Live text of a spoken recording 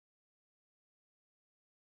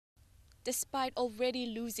Despite already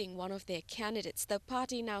losing one of their candidates, the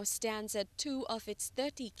party now stands at 2 of its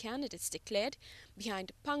 30 candidates declared,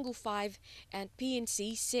 behind Pangu 5 and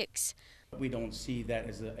PNC 6. We don't see that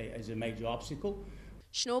as a major obstacle.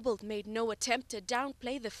 Schnaubelt made no attempt to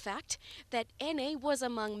downplay the fact that NA was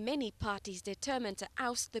among many parties determined to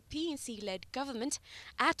oust the PNC-led government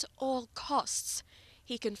at all costs.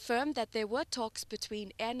 He confirmed that there were talks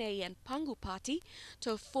between NA and Pangu Party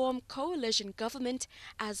to form coalition government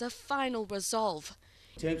as a final resolve.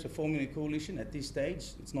 In terms of forming a coalition at this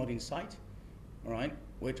stage, it's not in sight. All right,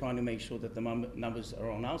 we're trying to make sure that the numbers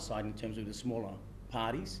are on our side in terms of the smaller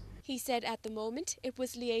parties. He said at the moment it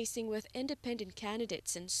was liaising with independent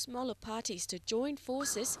candidates and smaller parties to join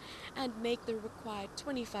forces and make the required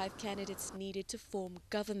 25 candidates needed to form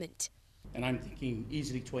government. And I'm thinking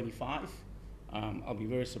easily 25. I'll be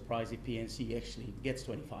very surprised if PNC actually gets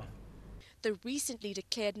 25. The recently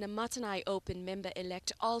declared Namatanai Open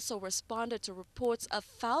member-elect also responded to reports of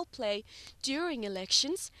foul play during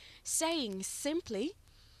elections, saying simply,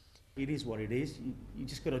 "It is what it is. You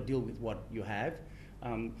just got to deal with what you have."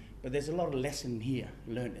 But there's a lot of lesson here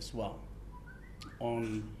learned as well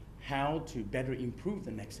on how to better improve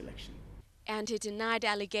the next election. And he denied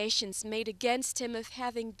allegations made against him of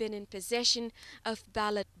having been in possession of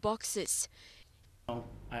ballot boxes.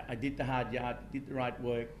 I did the hard yard, did the right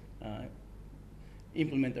work,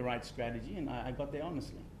 implement the right strategy, and I got there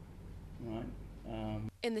honestly. Right?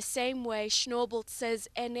 In the same way, Schnaubelt says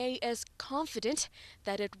NA is confident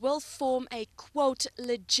that it will form a, quote,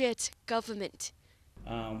 legit government.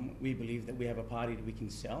 We believe that we have a party that we can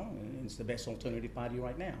sell, and it's the best alternative party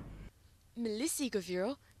right now. Melissa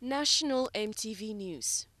Goviro, National EMTV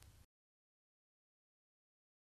News.